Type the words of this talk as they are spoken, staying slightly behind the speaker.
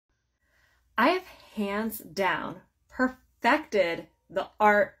I have hands down perfected the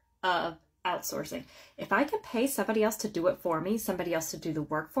art of outsourcing. If I can pay somebody else to do it for me, somebody else to do the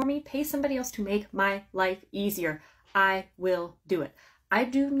work for me, pay somebody else to make my life easier, I will do it. I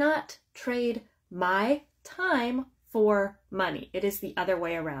do not trade my time for money. It is the other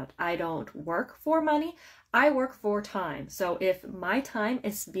way around. I don't work for money. I work for time. So if my time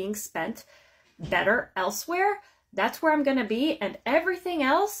is being spent better elsewhere, that's where I'm going to be. And everything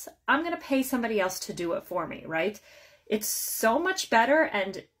else, I'm going to pay somebody else to do it for me, right? It's so much better,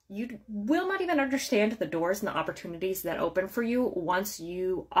 and you will not even understand the doors and the opportunities that open for you once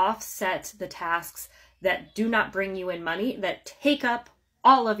you offset the tasks that do not bring you in money, that take up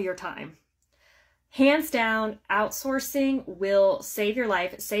all of your time. Hands down, outsourcing will save your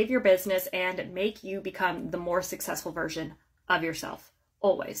life, save your business, and make you become the more successful version of yourself,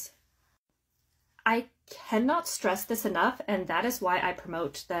 always. I cannot stress this enough, and that is why I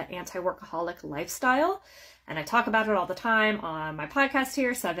promote the anti-workaholic lifestyle. And I talk about it all the time on my podcast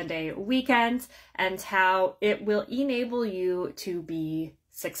here, 7-Day Weekends, and how it will enable you to be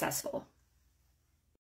successful.